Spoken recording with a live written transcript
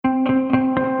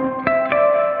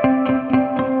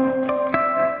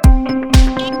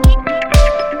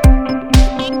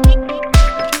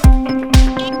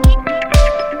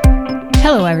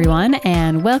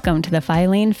Welcome to the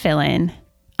Filene Fill-In.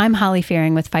 I'm Holly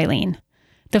Fearing with Filene.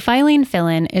 The Filene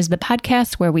Fill-In is the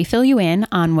podcast where we fill you in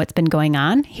on what's been going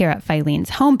on here at Filene's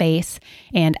home base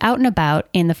and out and about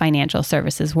in the financial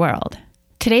services world.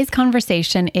 Today's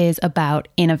conversation is about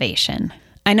innovation.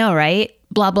 I know, right?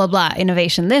 Blah, blah, blah.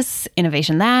 Innovation this,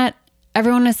 innovation that.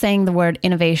 Everyone is saying the word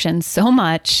innovation so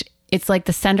much, it's like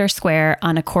the center square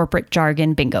on a corporate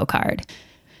jargon bingo card.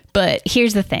 But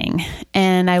here's the thing,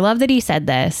 and I love that he said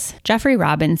this. Jeffrey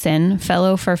Robinson,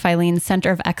 fellow for Filene's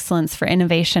Center of Excellence for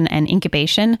Innovation and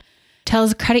Incubation,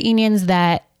 tells credit unions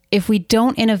that if we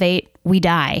don't innovate, we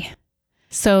die.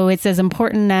 So it's as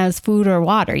important as food or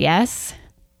water, yes?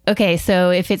 Okay,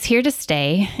 so if it's here to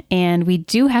stay, and we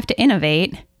do have to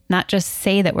innovate, not just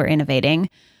say that we're innovating,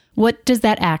 what does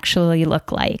that actually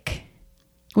look like?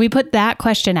 We put that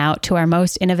question out to our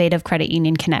most innovative credit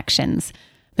union connections,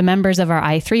 the members of our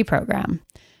I3 program.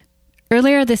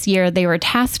 Earlier this year, they were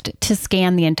tasked to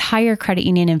scan the entire credit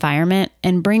union environment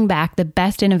and bring back the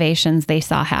best innovations they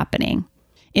saw happening.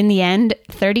 In the end,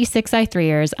 36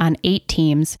 I3ers on 8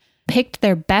 teams picked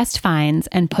their best finds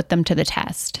and put them to the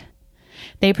test.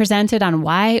 They presented on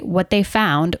why what they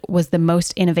found was the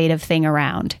most innovative thing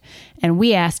around, and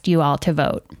we asked you all to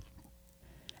vote.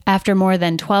 After more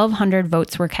than 1,200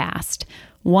 votes were cast,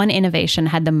 one innovation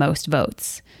had the most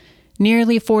votes.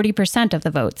 Nearly 40% of the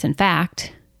votes, in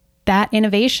fact. That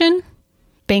innovation?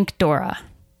 Bank Dora.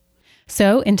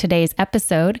 So in today's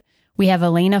episode, we have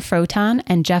Elena Froton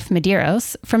and Jeff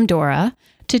Medeiros from Dora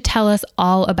to tell us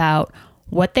all about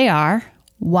what they are,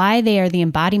 why they are the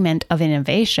embodiment of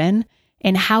innovation,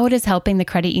 and how it is helping the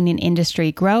credit union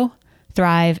industry grow,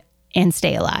 thrive, and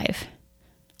stay alive.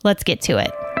 Let's get to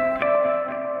it.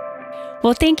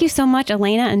 Well, thank you so much,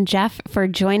 Elena and Jeff, for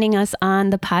joining us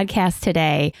on the podcast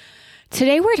today.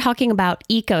 Today, we're talking about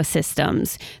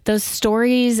ecosystems, those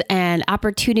stories and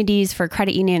opportunities for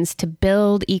credit unions to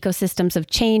build ecosystems of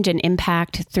change and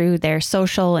impact through their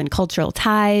social and cultural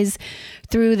ties,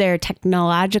 through their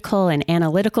technological and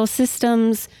analytical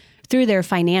systems, through their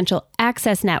financial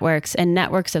access networks and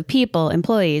networks of people,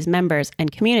 employees, members,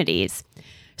 and communities.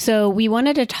 So we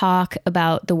wanted to talk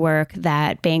about the work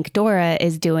that Bank Dora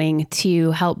is doing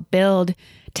to help build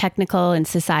technical and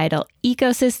societal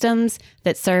ecosystems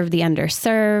that serve the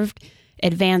underserved,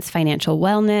 advance financial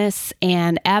wellness,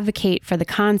 and advocate for the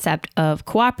concept of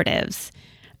cooperatives.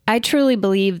 I truly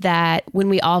believe that when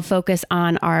we all focus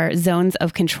on our zones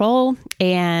of control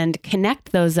and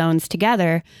connect those zones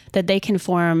together, that they can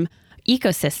form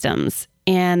ecosystems,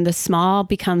 and the small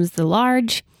becomes the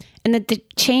large, and that the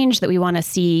change that we want to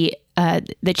see,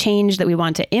 the change that we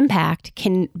want to impact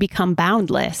can become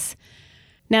boundless.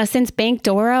 Now, since Bank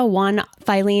Dora won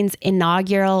Filene's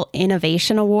inaugural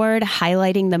Innovation Award,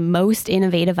 highlighting the most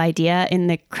innovative idea in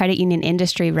the credit union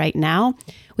industry right now,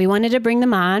 we wanted to bring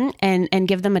them on and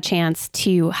give them a chance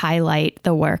to highlight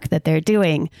the work that they're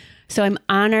doing. So I'm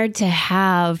honored to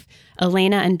have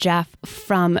Elena and Jeff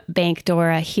from Bank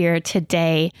Dora here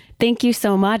today. Thank you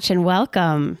so much and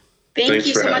welcome. Thanks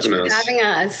you so much for having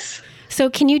us. So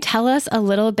can you tell us a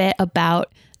little bit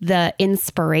about the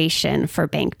inspiration for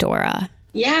Bank Dora?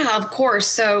 Yeah, of course.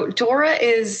 So Dora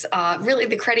is really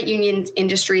the credit union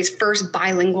industry's first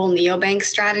bilingual neobank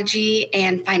strategy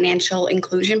and financial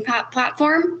inclusion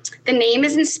platform. The name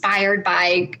is inspired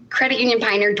by credit union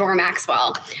pioneer Dora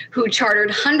Maxwell, who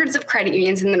chartered hundreds of credit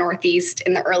unions in the Northeast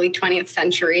in the early 20th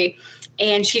century.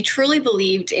 And she truly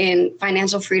believed in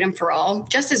financial freedom for all,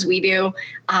 just as we do,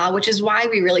 which is why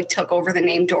we really took over the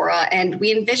name Dora. And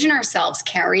we envision ourselves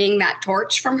carrying that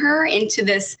torch from her into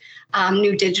this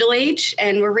new digital age,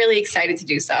 and we're really excited to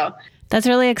do so. That's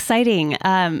really exciting.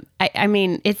 I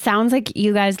mean, it sounds like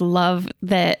you guys love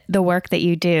the work that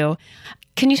you do.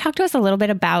 Can you talk to us a little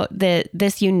bit about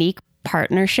this unique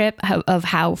partnership of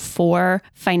how 4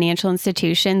 financial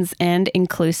institutions and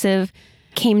inclusive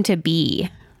came to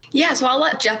be? Yeah, so I'll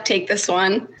let Jeff take this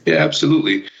one. Yeah,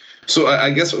 absolutely. So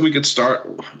I guess we could start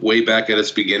way back at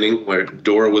its beginning, where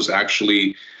Dora was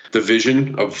actually the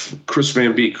vision of Chris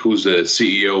Van Beek, who's the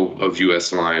CEO of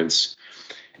US Alliance.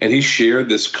 And he shared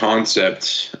this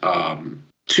concept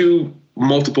to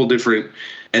multiple different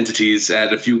entities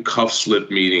at a few cuff slip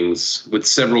meetings with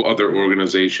several other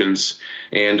organizations.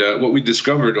 And what we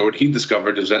discovered, or what he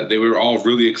discovered, is that they were all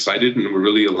really excited and were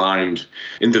really aligned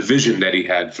in the vision that he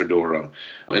had for Dora.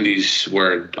 And these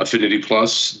were Affinity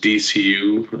Plus,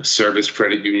 DCU, Service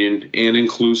Credit Union, and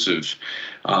Inclusive.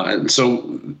 And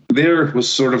so there was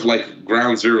sort of like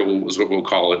ground zero, was what we'll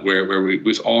call it, where we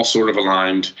was all sort of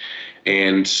aligned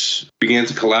and began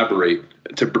to collaborate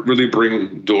to really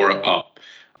bring Dora up.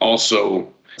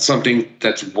 Also, something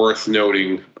that's worth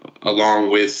noting,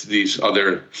 along with these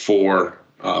other 4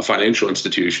 financial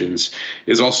institutions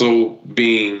is also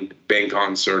being Bank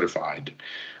On certified.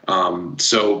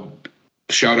 So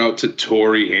shout out to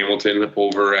Tori Hamilton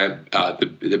over at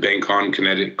the Bank On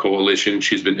Connecticut Coalition.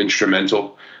 She's been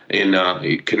instrumental in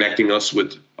connecting us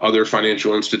with other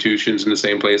financial institutions in the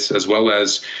same place, as well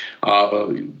as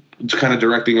kind of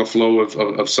directing a flow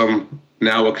of some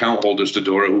now account holders to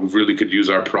Dora who really could use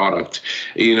our product.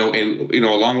 And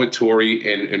along with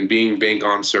Tori and being Bank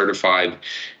On certified,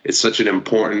 it's such an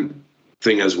important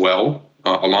thing as well,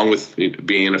 along with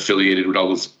being affiliated with all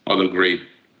those other great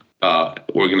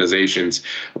organizations.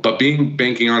 But being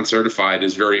Banking On certified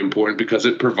is very important because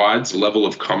it provides a level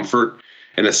of comfort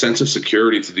and a sense of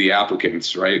security to the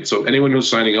applicants, right? So anyone who's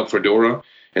signing up for Dora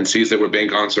and sees that we're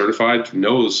Bank On certified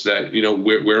knows that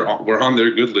we're on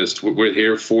their good list. We're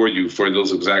here for you for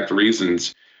those exact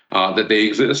reasons that they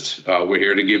exist. We're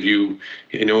here to give you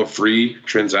a free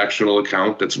transactional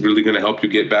account that's really going to help you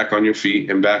get back on your feet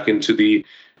and back into the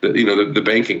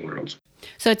banking world.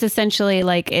 So it's essentially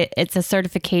like it's a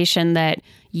certification that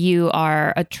you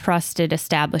are a trusted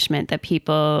establishment, that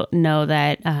people know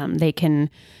that they can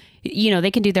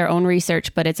do their own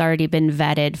research, but it's already been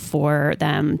vetted for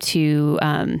them to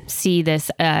see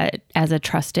this as a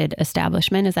trusted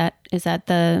establishment. Is that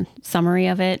the summary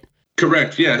of it?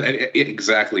 Correct. Yeah,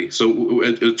 exactly. So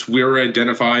we're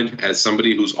identified as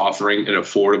somebody who's offering an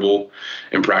affordable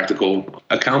and practical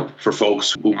account for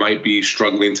folks who might be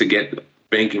struggling to get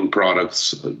banking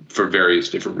products for various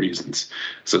different reasons.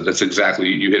 So that's exactly,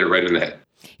 you hit it right in the head.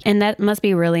 And that must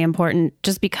be really important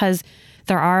just because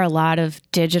there are a lot of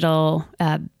digital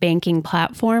banking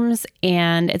platforms,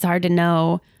 and it's hard to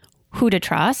know who to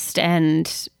trust.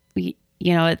 And,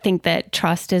 I think that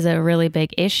trust is a really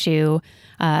big issue,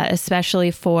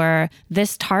 especially for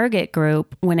this target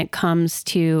group when it comes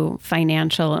to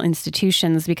financial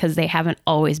institutions, because they haven't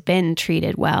always been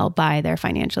treated well by their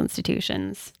financial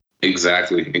institutions.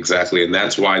 Exactly. And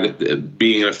that's why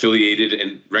being affiliated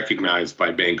and recognized by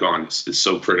Bank On is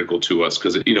so critical to us,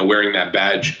 because, wearing that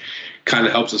badge kind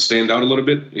of helps us stand out a little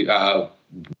bit,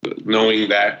 knowing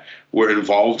that we're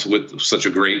involved with such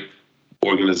a great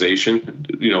organization,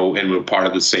 and we're part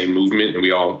of the same movement and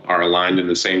we all are aligned in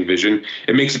the same vision.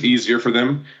 It makes it easier for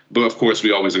them. But of course,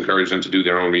 we always encourage them to do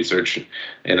their own research.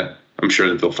 And I'm sure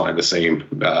that they'll find the same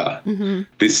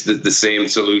the same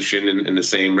solution and the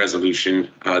same resolution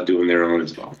doing their own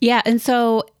as well. Yeah. And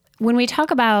so when we talk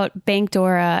about Bank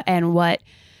Dora and what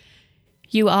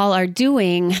you all are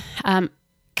doing,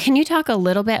 can you talk a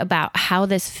little bit about how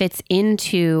this fits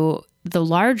into the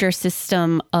larger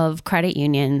system of credit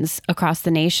unions across the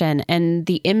nation and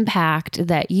the impact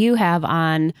that you have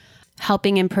on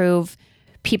helping improve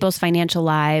people's financial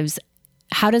lives?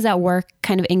 How does that work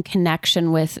kind of in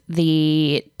connection with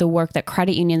the work that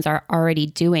credit unions are already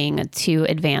doing to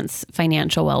advance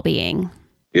financial well-being?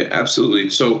 Yeah, absolutely.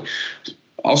 So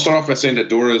I'll start off by saying that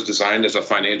Dora is designed as a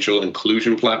financial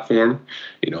inclusion platform.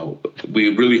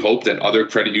 We really hope that other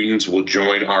credit unions will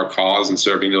join our cause in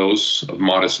serving those of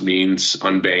modest means,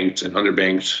 unbanked and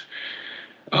underbanked.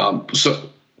 So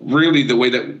really the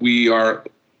way that we are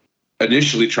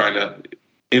initially trying to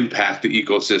impact the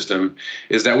ecosystem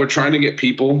is that we're trying to get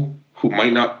people who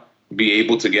might not be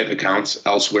able to get accounts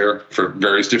elsewhere for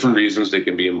various different reasons. They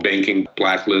can be in banking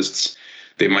blacklists.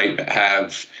 They might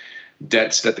have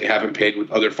debts that they haven't paid with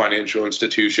other financial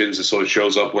institutions, and so it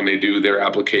shows up when they do their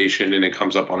application and it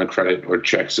comes up on a credit or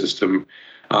check system.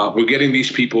 We're getting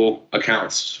these people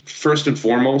accounts first and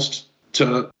foremost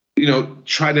to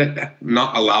try to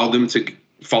not allow them to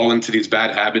fall into these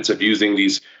bad habits of using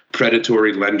these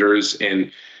predatory lenders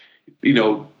and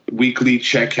weekly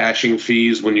check cashing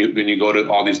fees. When you go to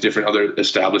all these different other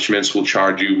establishments, will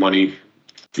charge you money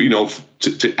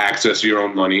to access your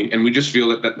own money. And we just feel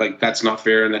that that's not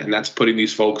fair. And that's putting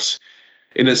these folks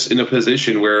in a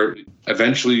position where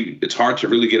eventually it's hard to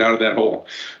really get out of that hole.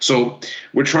 So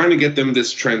we're trying to get them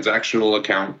this transactional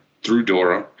account through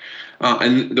Dora.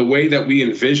 And the way that we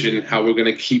envision how we're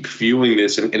going to keep fueling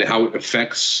this and how it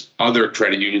affects other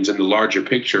credit unions in the larger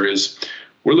picture is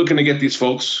we're looking to get these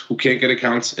folks who can't get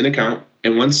accounts an account.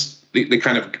 And once they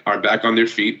kind of are back on their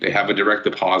feet, they have a direct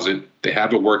deposit, they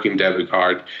have a working debit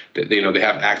card, they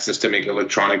have access to make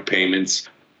electronic payments.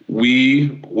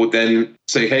 We would then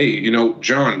say, hey,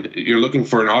 John, you're looking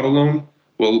for an auto loan?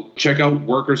 Well, check out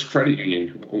Workers Credit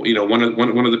Union.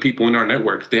 One of the people in our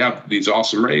network, they have these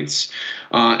awesome rates,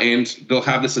 and they'll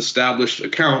have this established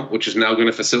account, which is now going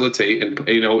to facilitate and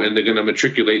they're going to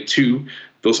matriculate to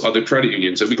those other credit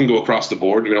unions. So we can go across the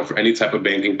board, for any type of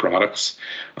banking products,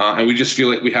 and we just feel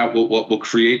like we'll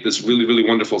create this really, really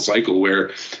wonderful cycle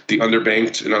where the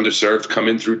underbanked and underserved come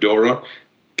in through Dora,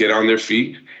 get on their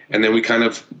feet, And then we kind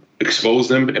of expose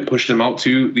them and push them out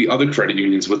to the other credit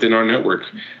unions within our network,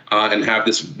 and have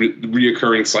this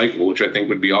reoccurring cycle, which I think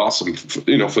would be awesome, for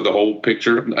the whole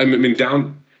picture. I mean,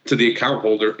 down to the account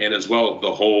holder, and as well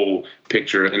the whole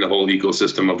picture and the whole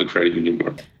ecosystem of the credit union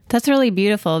world. That's really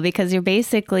beautiful, because you're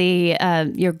basically,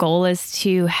 your goal is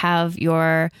to have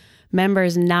your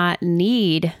members not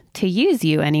need to use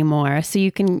you anymore. So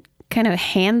you can kind of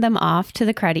hand them off to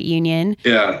the credit union.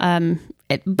 Yeah.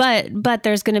 But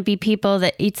there's going to be people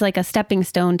that it's like a stepping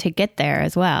stone to get there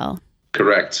as well.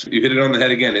 Correct. You hit it on the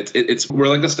head again. We're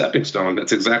like a stepping stone.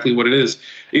 That's exactly what it is.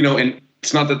 And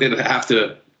it's not that they have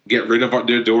to get rid of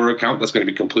their Dora account. That's going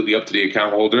to be completely up to the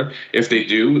account holder. If they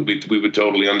do, we would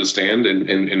totally understand,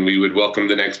 and we would welcome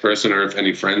the next person, or if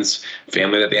any friends,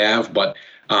 family that they have. But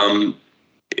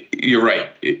you're right.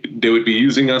 They would be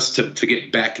using us to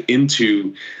get back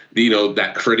into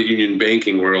that credit union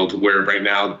banking world, where right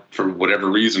now, for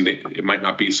whatever reason, it might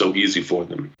not be so easy for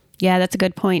them. Yeah, that's a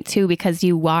good point too, because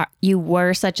you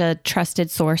were such a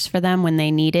trusted source for them when they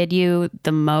needed you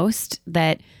the most,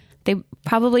 that they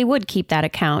probably would keep that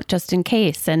account just in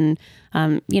case. And,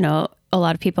 a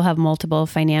lot of people have multiple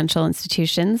financial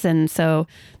institutions, and so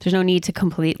there's no need to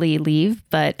completely leave.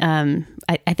 But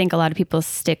I think a lot of people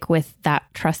stick with that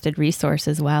trusted resource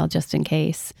as well, just in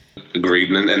case.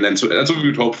 Agreed. And that's what we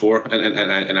would hope for.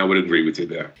 And I would agree with you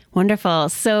there. Wonderful.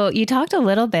 So you talked a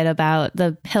little bit about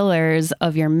the pillars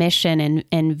of your mission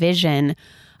and vision.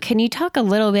 Can you talk a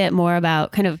little bit more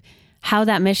about kind of how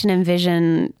that mission and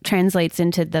vision translates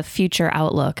into the future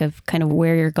outlook of kind of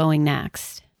where you're going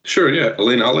next? Sure, yeah.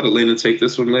 Elena, I'll let Elena take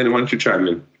this one. Elena, why don't you chime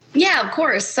in? Yeah, of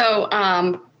course.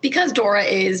 So because Dora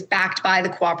is backed by the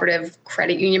cooperative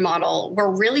credit union model,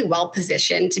 we're really well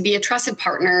positioned to be a trusted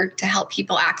partner to help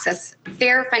people access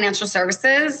fair financial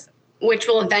services, which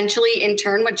will eventually, in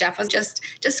turn, what Jeff was just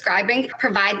describing,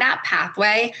 provide that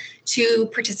pathway to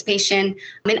participation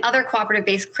in other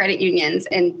cooperative-based credit unions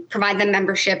and provide them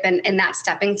membership and that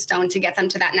stepping stone to get them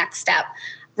to that next step.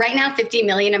 Right now, 50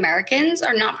 million Americans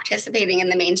are not participating in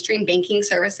the mainstream banking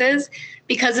services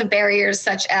because of barriers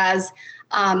such as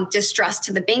distrust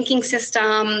to the banking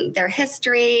system, their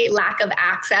history, lack of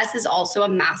access is also a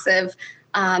massive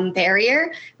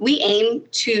barrier. We aim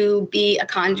to be a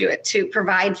conduit to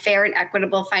provide fair and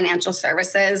equitable financial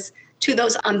services to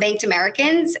those unbanked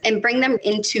Americans and bring them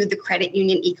into the credit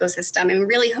union ecosystem. And we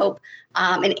really hope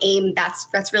and aim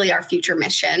that's really our future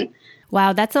mission.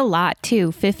 Wow, that's a lot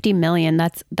too. 50 million.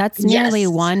 That's nearly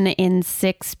 1 in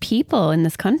 6 people in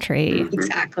this country.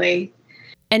 Exactly.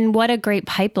 And what a great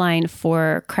pipeline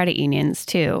for credit unions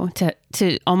too,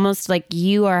 to almost like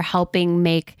you are helping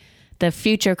make the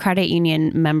future credit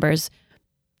union members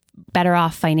better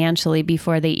off financially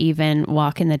before they even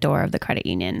walk in the door of the credit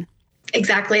union.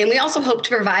 Exactly. And we also hope to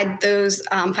provide those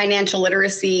financial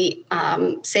literacy,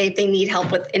 say if they need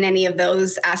help in any of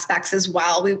those aspects as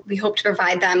well. We hope to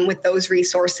provide them with those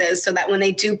resources so that when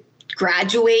they do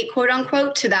graduate, quote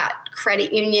unquote, to that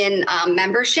credit union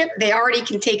membership, they already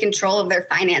can take control of their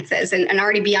finances and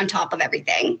already be on top of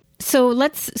everything. So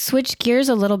let's switch gears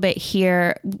a little bit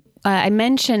here. I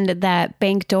mentioned that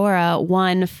Bank Dora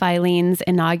won Filene's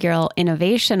inaugural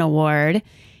Innovation Award.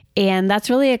 And that's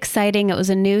really exciting. It was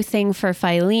a new thing for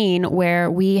Filene,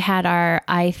 where we had our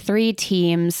I3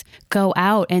 teams go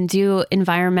out and do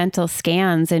environmental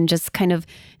scans and just kind of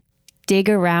dig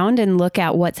around and look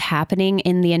at what's happening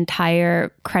in the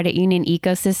entire credit union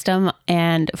ecosystem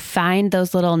and find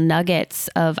those little nuggets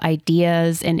of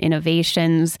ideas and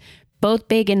innovations, both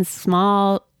big and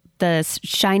small, the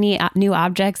shiny new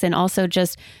objects, and also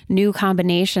just new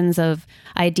combinations of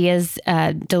ideas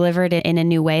delivered in a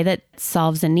new way that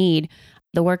solves a need.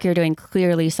 The work you're doing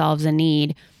clearly solves a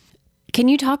need. Can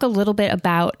you talk a little bit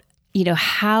about,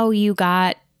 how you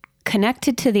got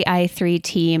connected to the I3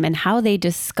 team and how they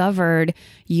discovered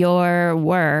your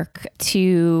work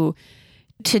to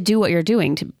do what you're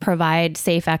doing, to provide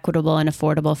safe, equitable, and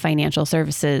affordable financial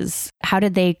services? How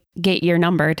did they get your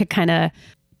number to kind of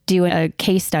do a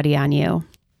case study on you?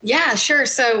 Yeah, sure.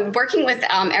 So working with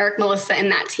Eric, Melissa,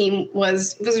 and that team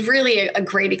was really a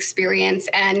great experience.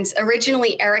 And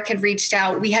originally, Eric had reached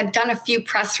out. We had done a few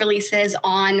press releases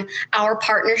on our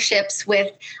partnerships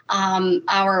with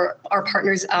our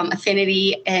partners,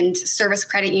 Affinity and Service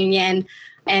Credit Union.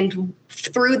 And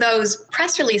through those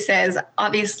press releases,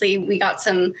 obviously, we got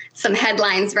some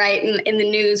headlines, right, in the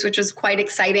news, which was quite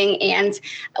exciting. And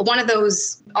one of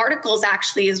those articles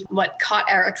actually is what caught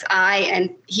Eric's eye,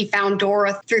 and he found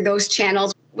Dora through those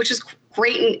channels, which is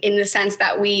great in the sense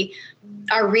that we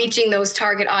are reaching those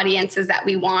target audiences that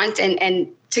we want and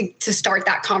to start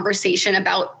that conversation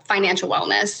about financial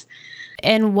wellness.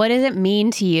 And what does it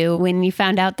mean to you when you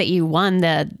found out that you won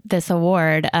this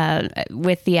award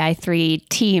with the i3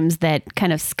 teams that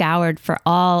kind of scoured for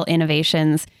all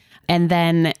innovations? And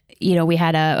then, we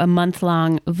had a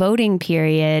month-long voting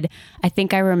period. I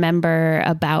think I remember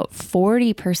about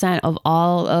 40% of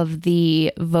all of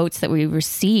the votes that we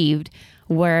received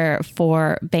were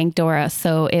for Bank Dora.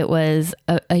 So it was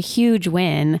a huge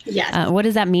win. Yes. What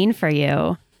does that mean for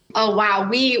you? Oh, wow.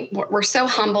 We were so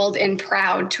humbled and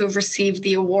proud to have received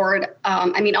the award.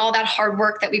 All that hard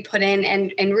work that we put in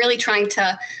and really trying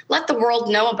to let the world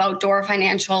know about Dora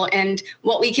Financial and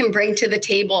what we can bring to the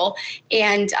table.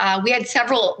 And we had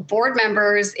several board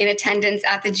members in attendance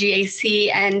at the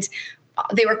GAC, and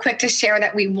they were quick to share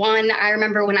that we won. I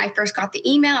remember when I first got the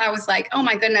email, I was like, oh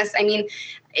my goodness.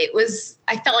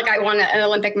 I felt like I won an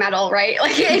Olympic medal, right?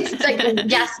 Like, it's like,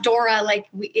 yes, Dora,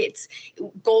 it's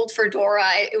gold for Dora.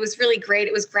 It was really great.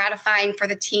 It was gratifying for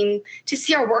the team to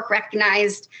see our work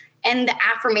recognized and the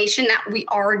affirmation that we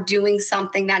are doing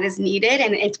something that is needed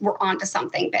and we're onto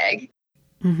something big.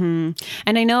 Mm-hmm.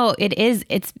 And I know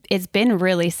it's been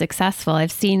really successful.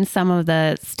 I've seen some of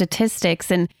the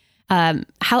statistics. And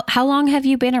how long have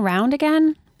you been around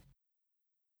again?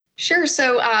 Sure.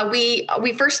 So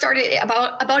we first started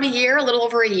about a year, a little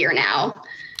over a year now.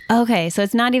 Okay. So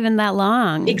it's not even that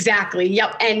long. Exactly.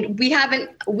 Yep. And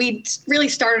we really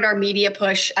started our media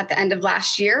push at the end of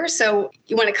last year. So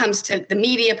when it comes to the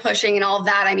media pushing and all of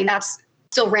that, that's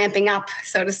still ramping up,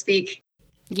 so to speak.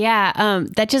 Yeah.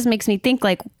 That just makes me think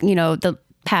the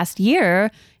past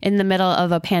year in the middle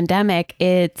of a pandemic,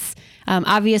 it's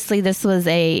obviously this was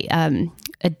a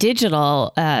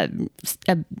digital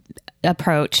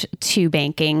approach to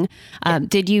banking.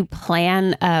 Did you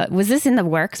plan, was this in the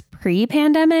works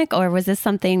pre-pandemic, or was this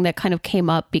something that kind of came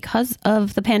up because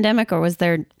of the pandemic, or was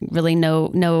there really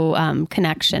no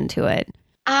connection to it?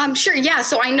 Sure. Yeah.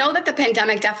 So I know that the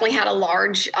pandemic definitely had a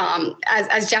large,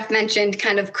 as Jeff mentioned,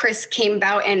 kind of Chris came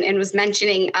about and was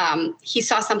mentioning, he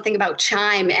saw something about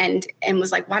Chime and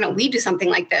was like, why don't we do something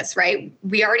like this? Right.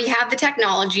 We already have the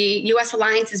technology. US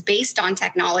Alliance is based on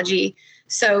technology.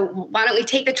 So why don't we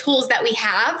take the tools that we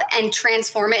have and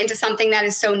transform it into something that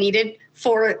is so needed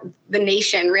for the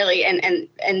nation, really, and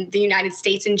the United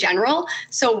States in general.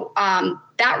 So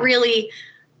that really,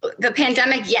 the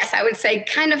pandemic, yes, I would say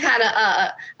kind of had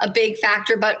a big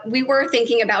factor, but we were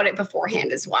thinking about it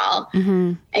beforehand as well. Mm-hmm.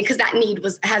 And because that need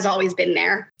has always been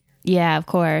there. Yeah, of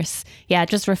course. Yeah,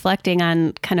 just reflecting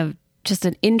on kind of just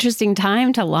an interesting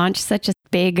time to launch such a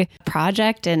big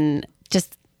project and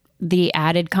just the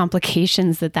added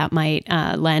complications that might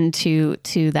lend to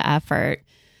the effort.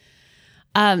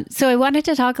 So I wanted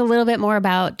to talk a little bit more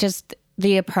about just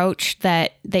the approach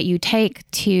that you take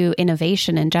to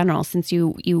innovation in general, since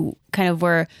you kind of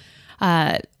were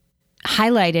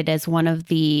highlighted as one of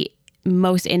the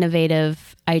most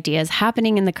innovative ideas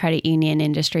happening in the credit union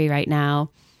industry right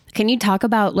now. Can you talk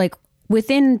about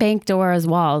within Bank Dora's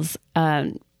walls,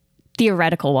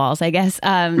 theoretical walls, I guess,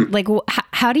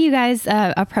 how do you guys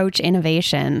approach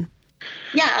innovation?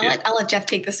 Yeah, I'll let Jeff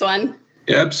take this one.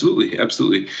 Yeah,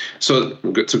 absolutely. So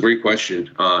it's a great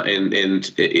question. I'll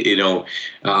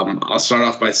start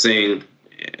off by saying,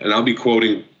 and I'll be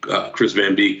quoting Chris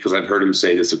Van Beek because I've heard him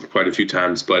say this quite a few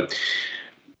times, but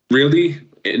really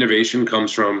innovation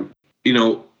comes from,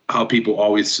 how people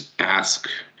always ask,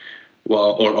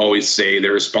 or always say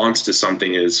their response to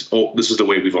something is, oh, this is the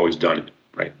way we've always done it,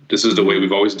 right? This is the way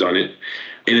we've always done it.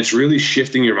 And it's really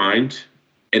shifting your mind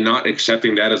and not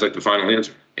accepting that as the final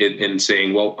answer and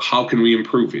saying, well, how can we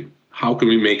improve it? How can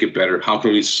we make it better? How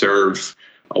can we serve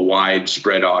a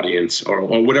widespread audience or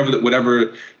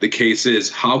whatever the case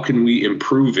is? How can we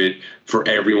improve it for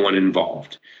everyone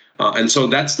involved? And so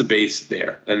that's the base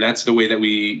there. And that's the way that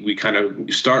we kind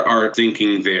of start our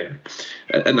thinking there.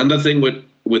 Another thing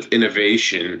with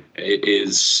innovation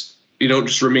is,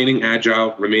 just remaining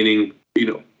agile, remaining,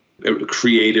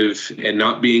 creative and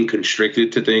not being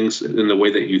constricted to things in the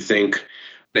way that you think.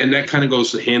 And that kind of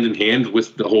goes hand in hand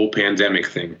with the whole pandemic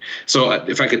thing. So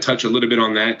if I could touch a little bit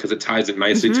on that, because it ties in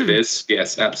nicely to this.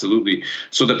 Yes, absolutely.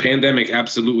 So the pandemic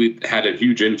absolutely had a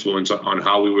huge influence on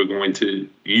how we were going to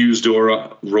use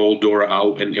Dora, roll Dora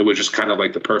out. And it was just kind of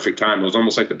like the perfect time. It was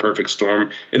almost like the perfect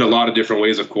storm in a lot of different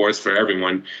ways, of course, for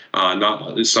everyone.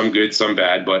 Not some good, some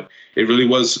bad, but it really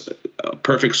was a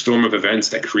perfect storm of events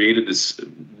that created this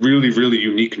really, really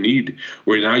unique need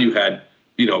where now you had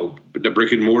the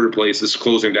brick and mortar places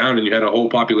closing down, and you had a whole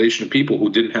population of people who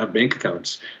didn't have bank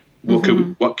accounts.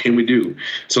 What can we do?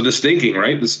 So this thinking,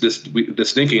 right?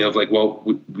 This thinking of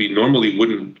we normally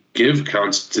wouldn't give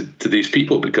accounts to these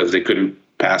people because they couldn't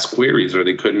pass queries, or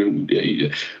they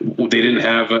didn't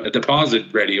have a deposit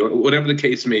ready, or whatever the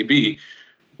case may be.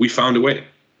 We found a way,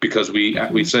 because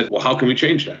we said, well, how can we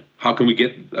change that? How can we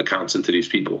get accounts into these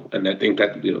people? And I think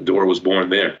that Dora was born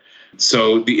there.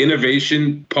 So the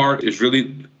innovation part is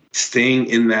really staying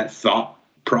in that thought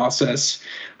process,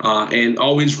 and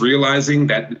always realizing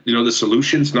that the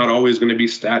solution's not always going to be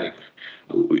static.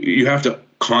 You have to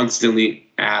constantly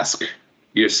ask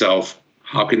yourself,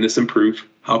 how can this improve?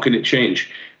 How can it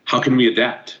change? How can we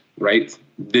adapt, right?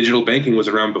 Digital banking was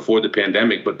around before the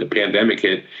pandemic, but the pandemic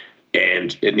hit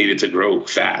and it needed to grow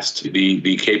fast.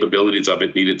 The capabilities of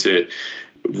it needed to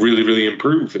really, really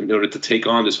improve in order to take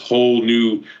on this whole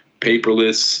new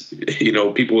paperless,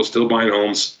 people were still buying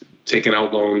homes, taking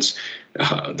out loans,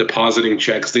 depositing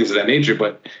checks, things of that nature.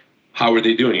 But how are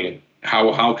they doing it?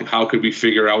 How could we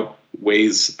figure out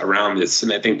ways around this?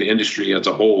 And I think the industry as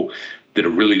a whole did a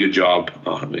really good job,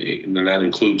 and that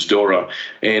includes Dora.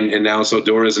 And now, so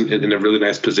Dora's in a really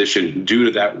nice position due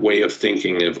to that way of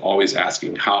thinking, of always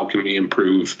asking, how can we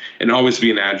improve, and always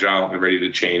being agile and ready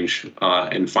to change,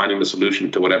 and finding the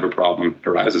solution to whatever problem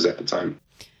arises at the time.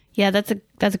 Yeah,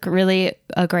 that's really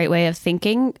a great way of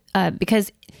thinking,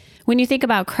 because when you think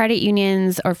about credit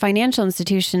unions or financial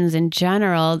institutions in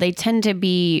general, they tend to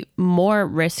be more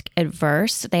risk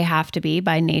adverse. They have to be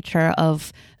by nature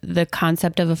of the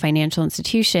concept of a financial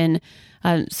institution.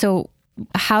 So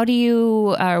how do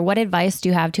you, or what advice do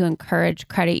you have to encourage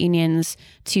credit unions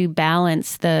to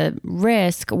balance the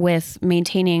risk with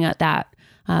maintaining that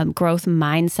growth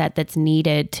mindset that's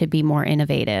needed to be more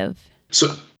innovative?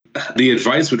 So the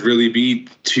advice would really be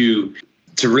to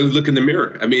really look in the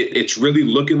mirror. I mean, it's really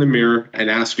look in the mirror and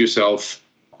ask yourself,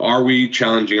 are we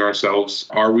challenging ourselves?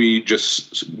 Are we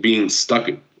just being stuck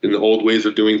in the old ways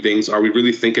of doing things? Are we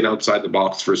really thinking outside the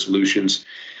box for solutions?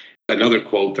 Another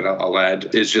quote that I'll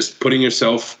add is just putting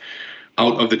yourself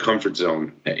out of the comfort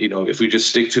zone. If we just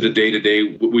stick to the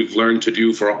day-to-day, what we've learned to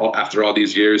do after all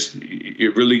these years,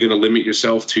 you're really going to limit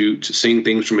yourself to seeing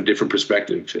things from a different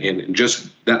perspective. And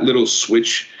just that little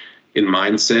switch in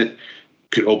mindset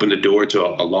could open the door to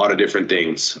a lot of different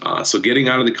things. So getting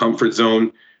out of the comfort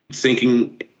zone,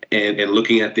 thinking and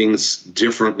looking at things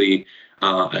differently,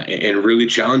 and really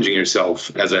challenging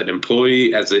yourself as an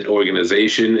employee, as an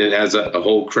organization, and as a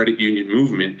whole credit union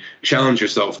movement. Challenge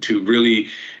yourself to really,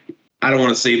 I don't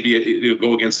want to say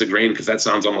go against the grain, because that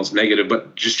sounds almost negative,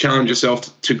 but just challenge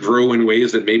yourself to grow in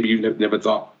ways that maybe you never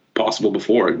thought possible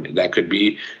before. That could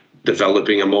be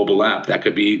developing a mobile app. That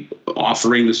could be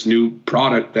offering this new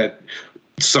product that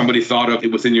somebody thought of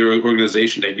within your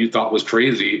organization that you thought was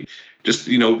crazy. Just,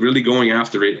 really going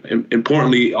after it. And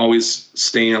importantly, always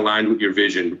staying aligned with your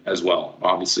vision as well,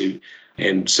 obviously,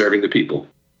 and serving the people.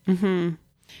 Mm-hmm.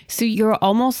 So you're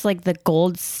almost like the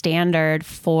gold standard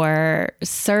for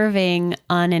serving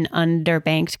and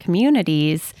underbanked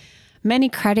communities. Many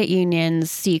credit unions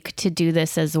seek to do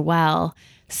this as well.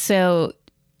 So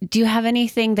do you have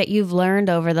anything that you've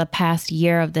learned over the past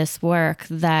year of this work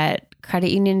that credit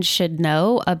unions should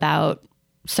know about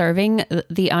serving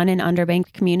the and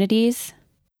underbanked communities?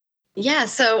 Yeah.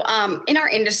 So in our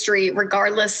industry,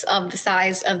 regardless of the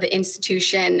size of the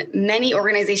institution, many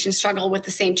organizations struggle with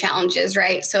the same challenges,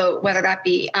 right? So whether that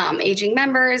be aging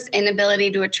members,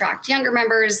 inability to attract younger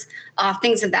members,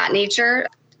 things of that nature.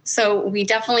 So we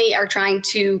definitely are trying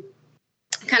to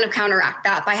kind of counteract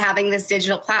that by having this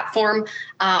digital platform.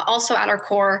 Also at our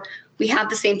core, we have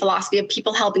the same philosophy of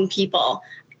people helping people,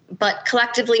 but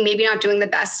collectively maybe not doing the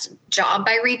best job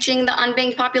by reaching the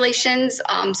unbanked populations.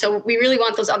 So we really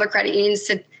want those other credit unions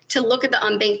to look at the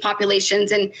unbanked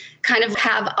populations and kind of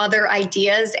have other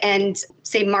ideas and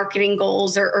say marketing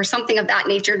goals or something of that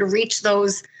nature to reach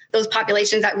those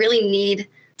populations that really need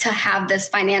to have this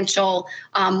financial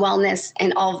wellness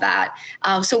and all of that.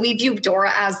 So we view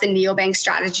Dora as the neobank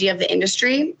strategy of the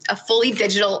industry, a fully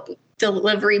digital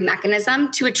delivery mechanism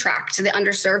to attract the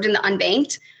underserved and the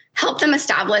unbanked, help them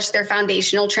establish their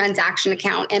foundational transaction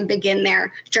account and begin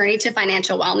their journey to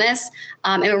financial wellness.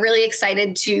 And we're really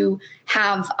excited to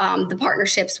have the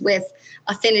partnerships with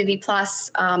Affinity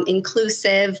Plus,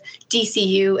 Inclusive,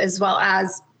 DCU, as well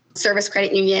as Service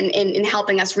Credit Union in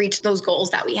helping us reach those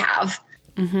goals that we have.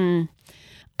 Mm-hmm.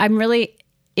 I'm really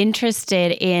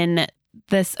interested in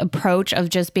this approach of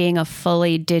just being a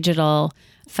fully digital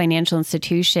financial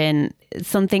institution.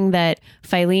 Something that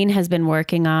Filene has been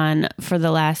working on for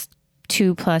the last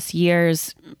 2+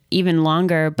 years, even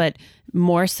longer, but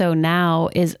more so now,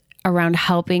 is around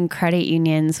helping credit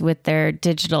unions with their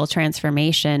digital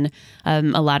transformation. A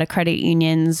lot of credit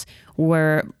unions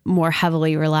were more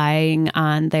heavily relying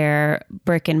on their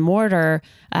brick and mortar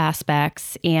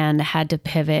aspects and had to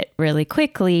pivot really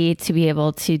quickly to be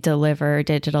able to deliver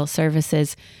digital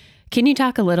services. Can you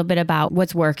talk a little bit about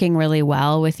what's working really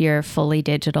well with your fully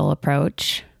digital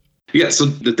approach? Yeah, so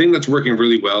the thing that's working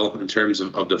really well in terms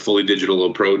of the fully digital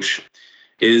approach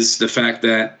is the fact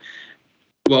that,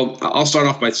 well, I'll start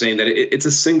off by saying that it's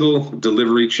a single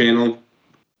delivery channel.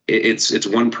 It's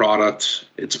one product.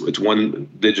 It's one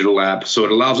digital app. So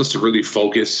it allows us to really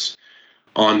focus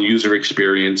on user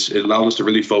experience. It allows us to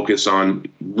really focus on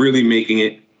really making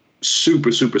it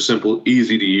super, super simple,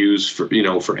 easy to use for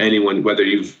anyone, whether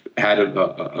you've had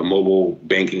a mobile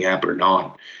banking app or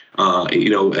not.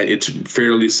 It's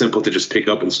fairly simple to just pick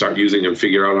up and start using and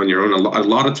figure out on your own. A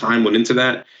lot of time went into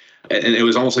that. And it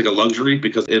was almost like a luxury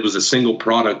because it was a single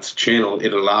product channel.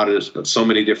 It allowed us so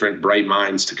many different bright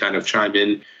minds to kind of chime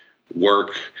in,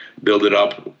 work, build it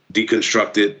up,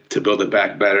 deconstruct it to build it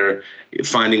back better,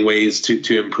 finding ways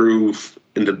to improve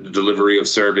in the delivery of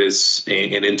service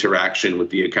and interaction with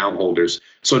the account holders.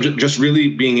 So just really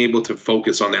being able to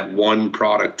focus on that one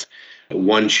product,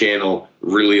 one channel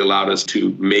really allowed us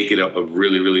to make it a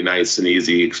really, really nice and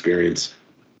easy experience.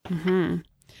 Mm-hmm.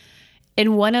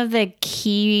 And one of the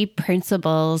key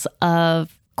principles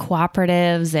of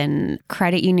cooperatives and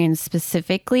credit unions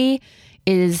specifically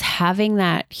is having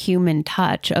that human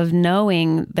touch of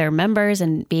knowing their members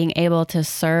and being able to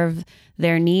serve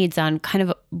their needs on kind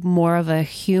of more of a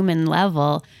human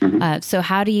level. Mm-hmm. So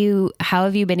how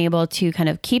have you been able to kind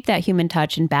of keep that human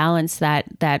touch and balance that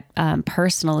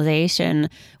personalization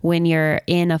when you're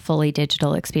in a fully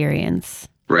digital experience?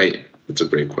 Right. That's a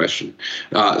great question.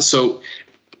 So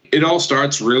it all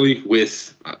starts really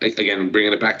with, again,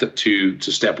 bringing it back to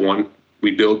step one.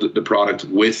 We build the product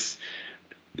with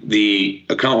the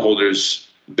account holders'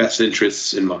 best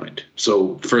interests in mind.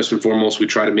 So first and foremost, we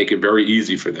try to make it very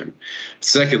easy for them.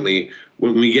 Secondly,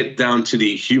 when we get down to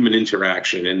the human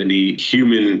interaction and the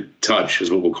human touch is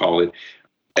what we'll call it,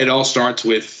 it all starts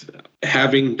with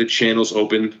having the channels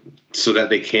open so that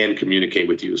they can communicate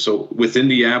with you. So within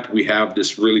the app, we have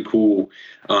this really cool,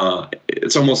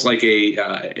 it's almost like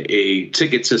a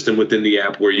ticket system within the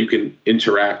app where you can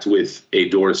interact with a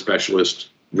DORA specialist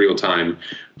real time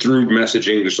through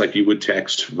messaging, just like you would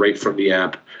text right from the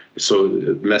app. So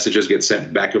messages get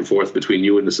sent back and forth between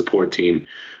you and the support team.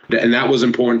 And that was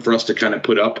important for us to kind of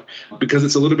put up because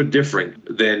it's a little bit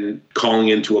different than calling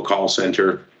into a call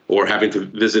center or having to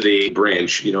visit a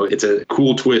branch. It's a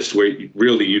cool twist where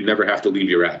really you'd never have to leave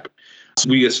your app. So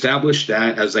we established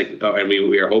that as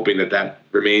we are hoping that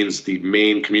remains the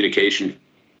main communication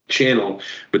channel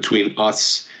between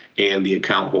us and the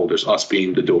account holders, us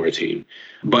being the DORA team.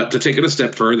 But to take it a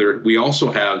step further, we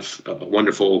also have a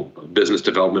wonderful business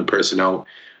development personnel,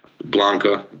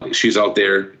 Blanca. She's out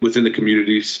there within the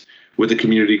communities, with the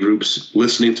community groups,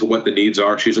 listening to what the needs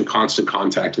are. She's in constant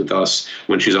contact with us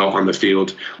when she's out on the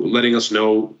field, letting us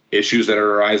know issues that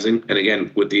are arising. And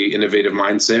again, with the innovative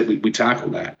mindset, we tackle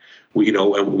that.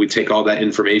 And we take all that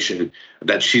information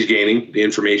that she's gaining, the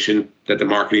information that the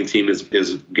marketing team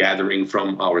is gathering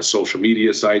from our social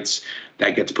media sites,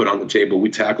 that gets put on the table. We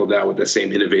tackle that with that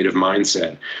same innovative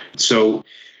mindset. So,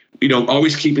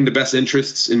 always keeping the best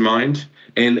interests in mind.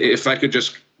 And if I could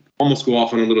just almost go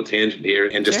off on a little tangent here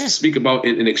and just speak about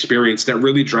an experience that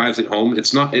really drives it home.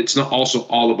 It's not also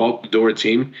all about the DORA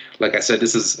team. Like I said,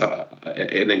 this is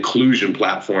an inclusion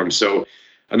platform. So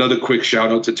another quick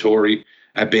shout out to Tori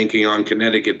at Banking On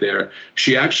Connecticut there.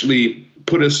 She actually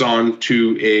put us on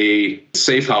to a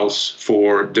safe house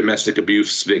for domestic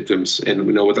abuse victims. And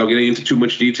without getting into too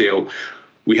much detail,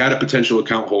 we had a potential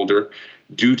account holder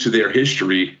due to their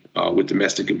history with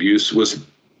domestic abuse was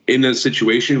in a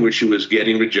situation where she was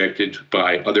getting rejected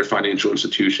by other financial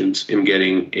institutions in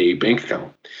getting a bank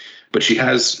account. But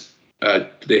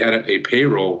they had a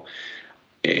payroll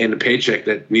and a paycheck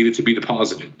that needed to be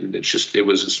deposited. And it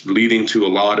was just leading to a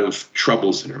lot of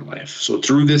troubles in her life. So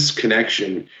through this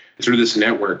connection, through this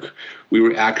network, we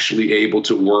were actually able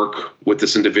to work with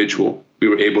this individual. We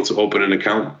were able to open an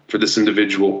account for this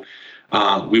individual.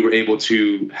 We were able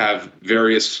to have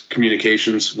various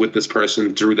communications with this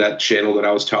person through that channel that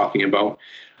I was talking about,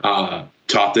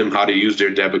 taught them how to use their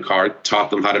debit card,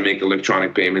 taught them how to make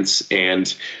electronic payments.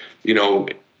 And,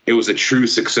 it was a true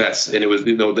success. And it was,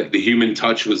 the human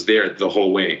touch was there the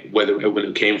whole way, when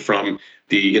it came from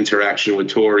the interaction with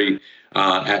Tori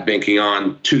at Banking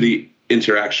On to the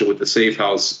interaction with the safe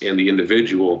house and the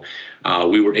individual.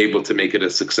 We were able to make it a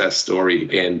success story.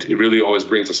 And it really always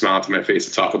brings a smile to my face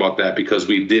to talk about that, because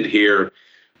we did hear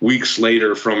weeks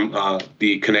later from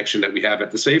the connection that we have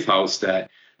at the safe house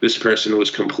that this person was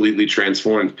completely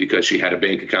transformed because she had a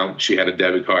bank account, she had a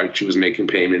debit card, she was making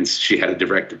payments, she had a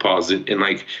direct deposit. And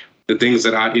like the things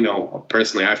that I,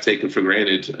 personally I've taken for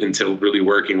granted until really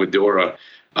working with Dora,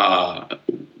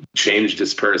 changed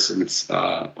this person's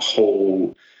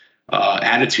whole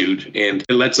attitude, and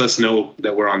it lets us know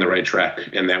that we're on the right track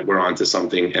and that we're onto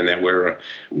something and that we're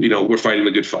fighting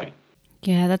a good fight.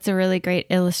 Yeah, that's a really great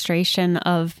illustration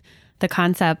of the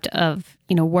concept of,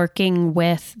 working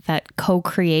with that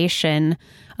co-creation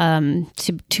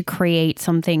to create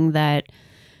something that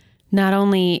not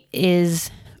only is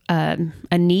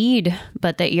a need,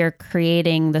 but that you're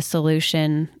creating the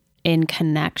solution in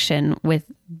connection with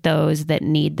those that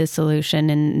need the solution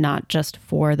and not just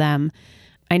for them.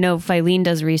 I know Filene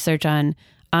does research on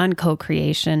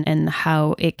co-creation and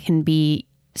how it can be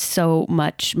so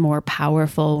much more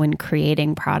powerful when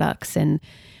creating products and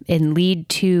lead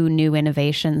to new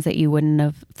innovations that you wouldn't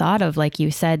have thought of. Like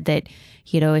you said, that,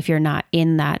 if you're not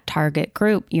in that target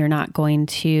group, you're not going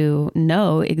to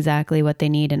know exactly what they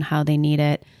need and how they need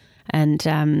it. And,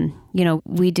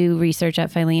 we do research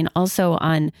at Filene also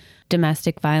on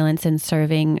domestic violence and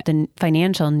serving the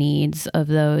financial needs of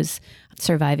those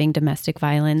surviving domestic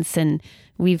violence. And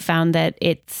we've found that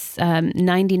it's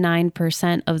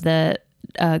 99% of the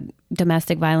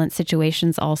domestic violence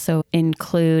situations also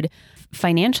include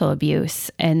financial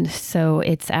abuse. And so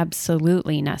it's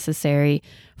absolutely necessary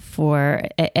for,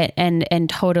 and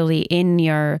totally in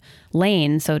your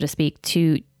lane, so to speak,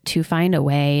 to find a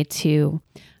way to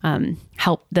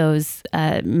help those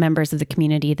members of the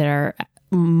community that are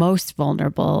most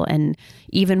vulnerable, and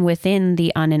even within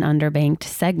the and underbanked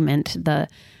segment, the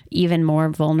even more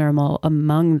vulnerable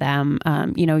among them.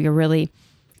 You're really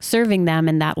serving them,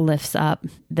 and that lifts up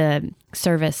the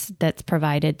service that's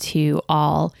provided to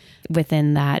all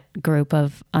within that group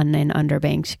of and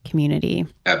underbanked community.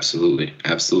 Absolutely.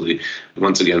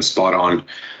 Once again, spot on.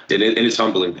 And it's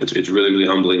humbling. It's really, really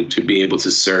humbling to be able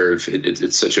to serve.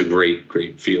 It's such a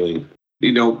great feeling.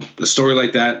 A story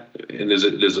like that, and there's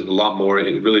a lot more,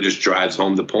 it really just drives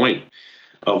home the point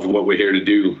of what we're here to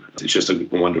do. It's just a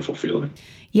wonderful feeling.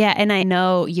 Yeah, and I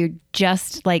know you're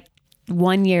just like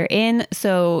 1 year in,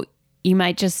 so you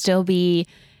might just still be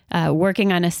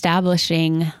working on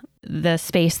establishing the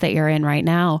space that you're in right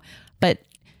now. But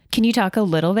can you talk a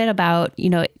little bit about,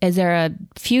 is there a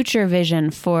future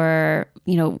vision for,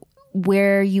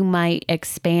 where you might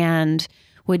expand?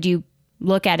 Would you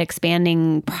look at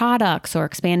expanding products or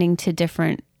expanding to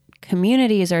different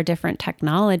communities or different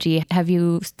technology? Have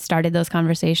you started those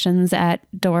conversations at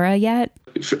Dora yet?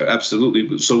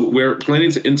 Absolutely. So we're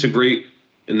planning to integrate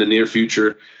in the near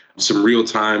future some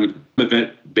real-time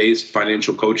event-based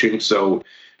financial coaching. So,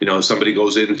 if somebody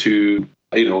goes into,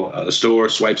 a store,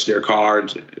 swipes their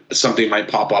card, something might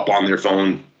pop up on their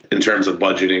phone in terms of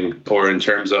budgeting, or in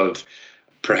terms of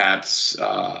perhaps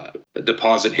a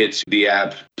deposit hits the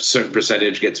app, a certain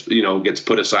percentage gets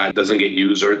put aside, doesn't get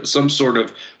used, or some sort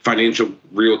of financial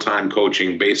real-time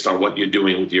coaching based on what you're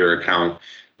doing with your account.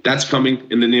 That's coming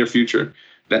in the near future.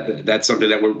 That's something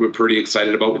that we're pretty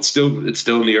excited about. It's still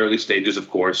in the early stages, of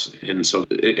course, and so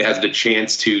it has the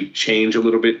chance to change a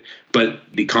little bit. But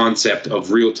the concept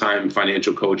of real-time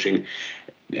financial coaching,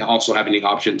 also having the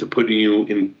option to put you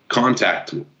in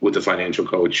contact with a financial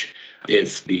coach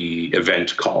if the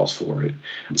event calls for it.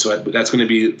 And so that's going to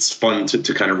be fun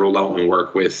to kind of roll out and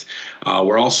work with.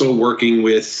 We're also working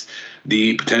with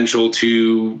the potential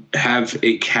to have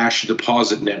a cash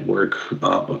deposit network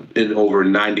in over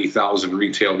 90,000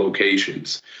 retail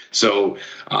locations. So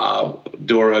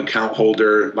Dora account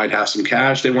holder might have some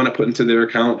cash they want to put into their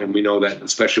account. And we know that,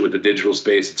 especially with the digital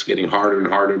space, it's getting harder and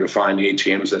harder to find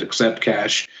ATMs that accept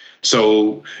cash.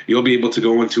 So you'll be able to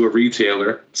go into a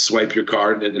retailer, swipe your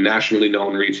card, a nationally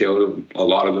known retailer, a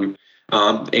lot of them,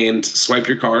 and swipe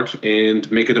your card and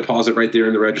make a deposit right there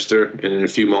in the register. And in a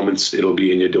few moments, it'll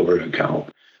be in your Dora account.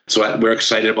 So we're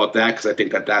excited about that because I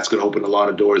think that that's going to open a lot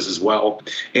of doors as well.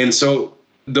 And so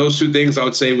those two things I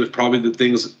would say was probably the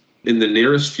things in the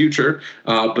nearest future,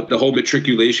 but the whole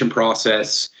matriculation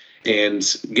process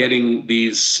and getting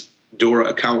these Dora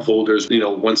account holders,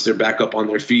 once they're back up on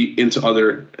their feet into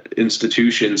other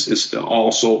institutions is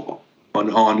also an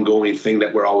ongoing thing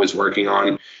that we're always working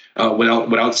on.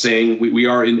 Without saying, we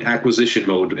are in acquisition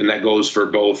mode, and that goes for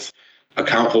both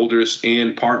account holders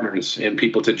and partners and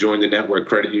people to join the network,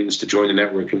 credit unions to join the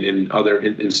network, and other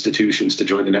institutions to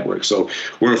join the network. So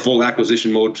we're in full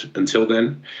acquisition mode until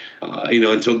then,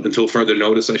 until further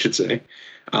notice, I should say.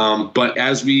 But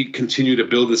as we continue to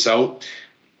build this out,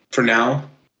 for now,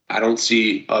 I don't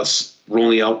see us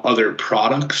rolling out other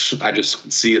products. I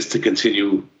just see us to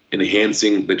continue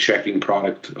enhancing the checking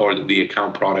product or the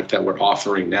account product that we're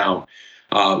offering now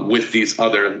with these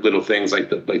other little things like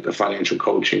the financial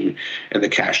coaching and the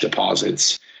cash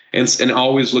deposits. And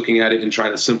always looking at it and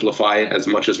trying to simplify it as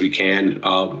much as we can.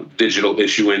 Digital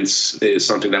issuance is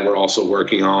something that we're also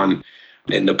working on,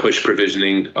 and the push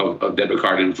provisioning of debit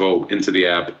card info into the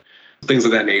app. Things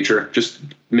of that nature, just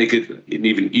make it an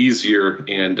even easier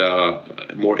and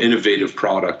more innovative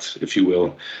product, if you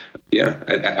will. Yeah,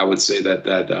 I would say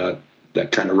that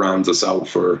kind of rounds us out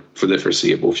for the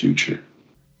foreseeable future.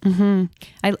 Mm-hmm.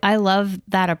 I love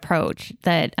that approach,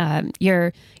 that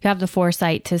you have the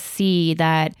foresight to see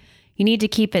that you need to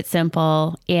keep it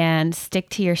simple and stick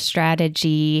to your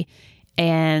strategy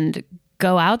and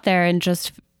go out there and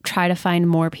just try to find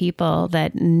more people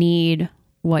that need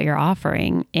what you're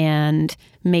offering and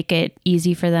make it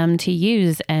easy for them to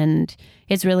use. And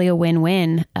it's really a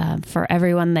win-win for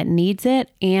everyone that needs it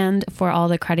and for all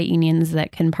the credit unions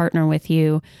that can partner with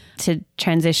you to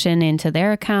transition into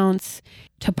their accounts,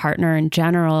 to partner in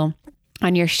general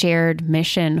on your shared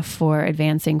mission for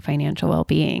advancing financial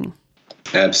well-being.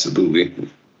 Absolutely.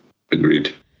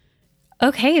 Agreed.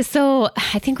 Okay, so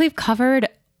I think we've covered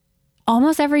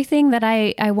almost everything that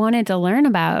I wanted to learn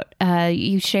about.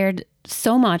 You shared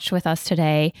so much with us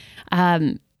today.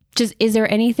 Just, is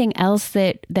there anything else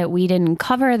that we didn't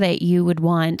cover that you would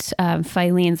want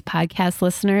Filene's podcast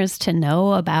listeners to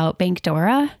know about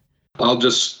Bankdora? I'll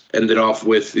just end it off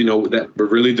with, that we're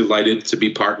really delighted to be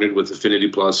partnered with Affinity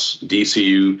Plus,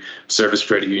 DCU, Service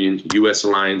Credit Union, US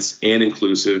Alliance, and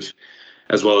Inclusive,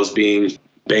 as well as being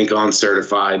Bank On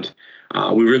certified.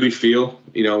 We really feel,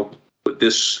 with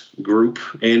this group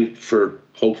and for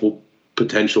hopeful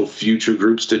potential future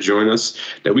groups to join us,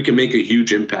 that we can make a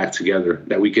huge impact together,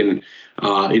 that we can,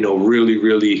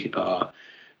 really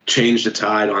change the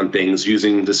tide on things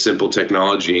using the simple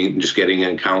technology and just getting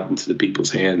an account into the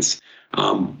people's hands.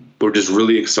 We're just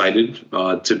really excited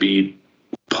to be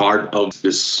part of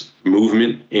this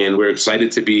movement, and we're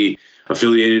excited to be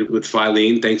affiliated with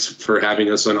Filene. Thanks for having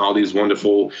us on all these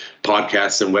wonderful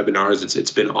podcasts and webinars.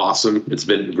 It's been awesome. It's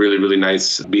been really, really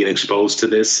nice being exposed to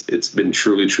this. It's been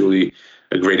truly, truly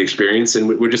a great experience. And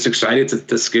we're just excited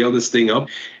to scale this thing up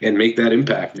and make that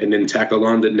impact and then tackle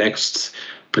on the next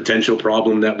potential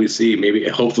problem that we see. Maybe,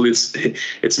 hopefully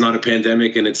it's not a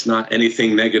pandemic and it's not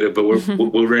anything negative, but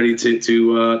we're ready to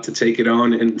take it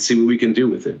on and see what we can do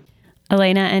with it.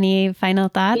 Elena, any final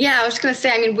thoughts? Yeah, I was going to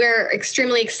say, we're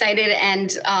extremely excited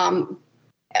and,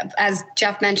 as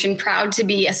Jeff mentioned, proud to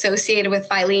be associated with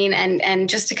Filene. And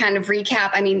just to kind of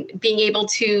recap, being able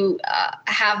to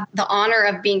have the honor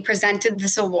of being presented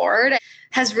this award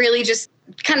has really just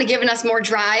kind of given us more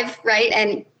drive, right?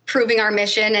 And proving our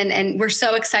mission. And we're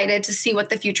so excited to see what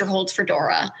the future holds for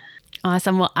Dora.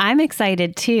 Awesome. Well, I'm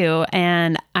excited too.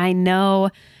 And I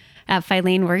know at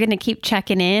Filene, we're going to keep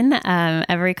checking in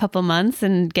every couple months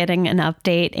and getting an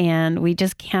update. And we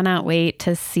just cannot wait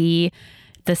to see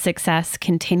the success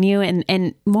continue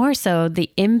and more so the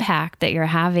impact that you're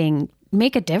having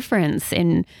make a difference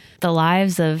in the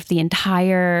lives of the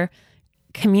entire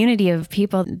community of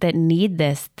people that need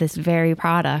this very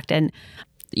product. And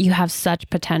you have such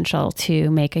potential to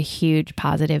make a huge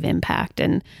positive impact.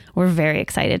 And we're very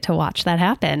excited to watch that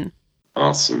happen.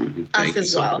 Awesome. Thank you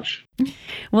so much.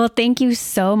 Well, thank you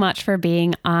so much for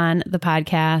being on the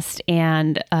podcast,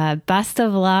 and best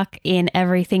of luck in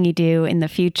everything you do in the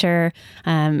future.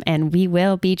 And we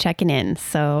will be checking in.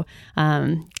 So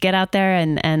get out there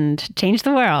and change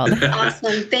the world.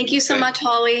 Awesome. Thank you so much,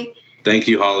 Holly. Thank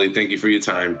you, Holly. Thank you for your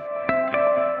time.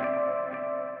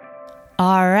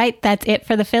 All right. That's it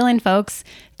for the fill-in, folks.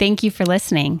 Thank you for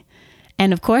listening.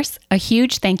 And of course, a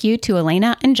huge thank you to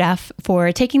Elena and Jeff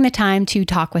for taking the time to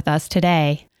talk with us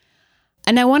today.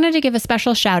 And I wanted to give a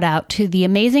special shout out to the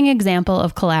amazing example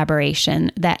of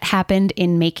collaboration that happened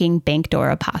in making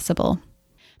Bankdora possible.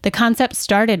 The concept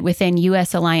started within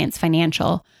US Alliance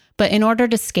Financial, but in order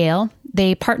to scale,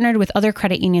 they partnered with other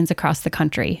credit unions across the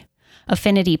country: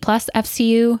 Affinity Plus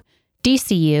FCU,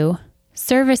 DCU,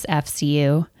 Service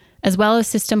FCU, as well as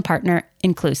system partner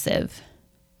Inclusive.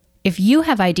 If you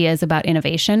have ideas about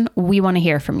innovation, we want to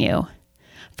hear from you.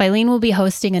 Filene will be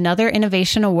hosting another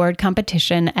Innovation Award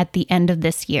competition at the end of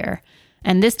this year.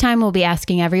 And this time we'll be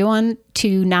asking everyone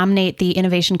to nominate the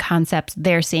innovation concepts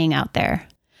they're seeing out there.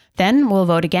 Then we'll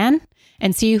vote again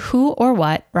and see who or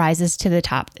what rises to the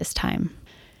top this time.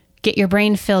 Get your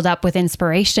brain filled up with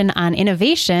inspiration on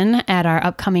innovation at our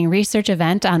upcoming research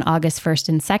event on August 1st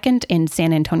and 2nd in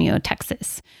San Antonio,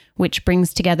 Texas, which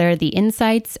brings together the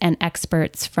insights and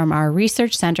experts from our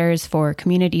research centers for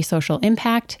community social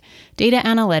impact, data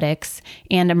analytics,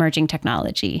 and emerging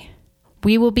technology.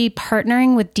 We will be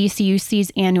partnering with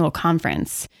DCUC's annual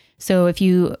conference. So if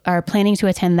you are planning to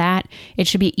attend that, it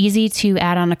should be easy to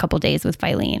add on a couple days with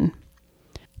Filene.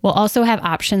 We'll also have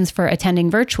options for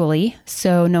attending virtually,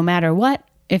 so no matter what,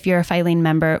 if you're a Filene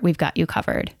member, we've got you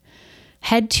covered.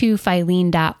 Head to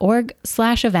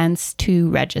filene.org/events to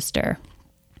register.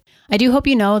 I do hope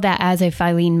you know that as a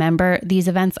Filene member, these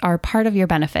events are part of your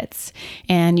benefits,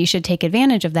 and you should take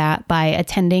advantage of that by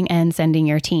attending and sending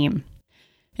your team.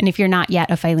 And if you're not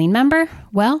yet a Filene member,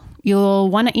 well, you'll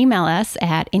want to email us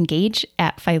at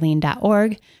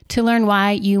engage@filene.org to learn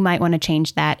why you might want to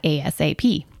change that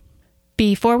ASAP.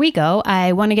 Before we go,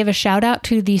 I want to give a shout out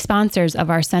to the sponsors of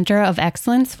our Center of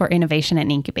Excellence for Innovation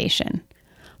and Incubation: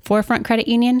 Forefront Credit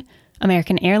Union,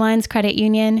 American Airlines Credit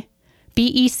Union,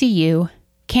 BECU,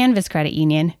 Canvas Credit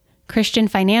Union, Christian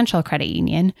Financial Credit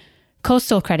Union,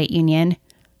 Coastal Credit Union,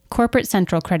 Corporate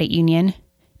Central Credit Union,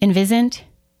 Invisint,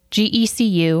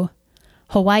 GECU,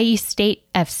 Hawaii State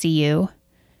FCU,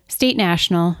 State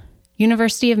National,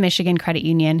 University of Michigan Credit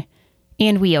Union,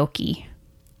 and Weoki.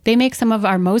 They make some of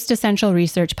our most essential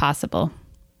research possible.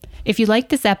 If you like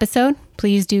this episode,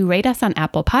 please do rate us on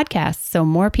Apple Podcasts so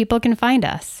more people can find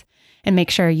us. And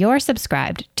make sure you're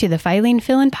subscribed to the Filene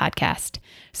Fill-In podcast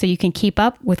so you can keep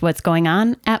up with what's going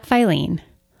on at Filene.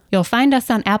 You'll find us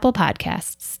on Apple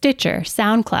Podcasts, Stitcher,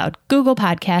 SoundCloud, Google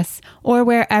Podcasts, or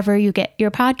wherever you get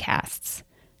your podcasts.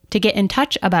 To get in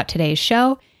touch about today's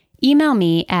show, email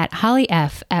me at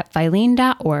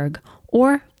hollyf@filene.org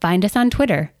or find us on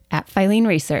Twitter @Filene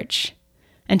Research.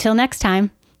 Until next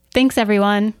time, thanks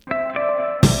everyone.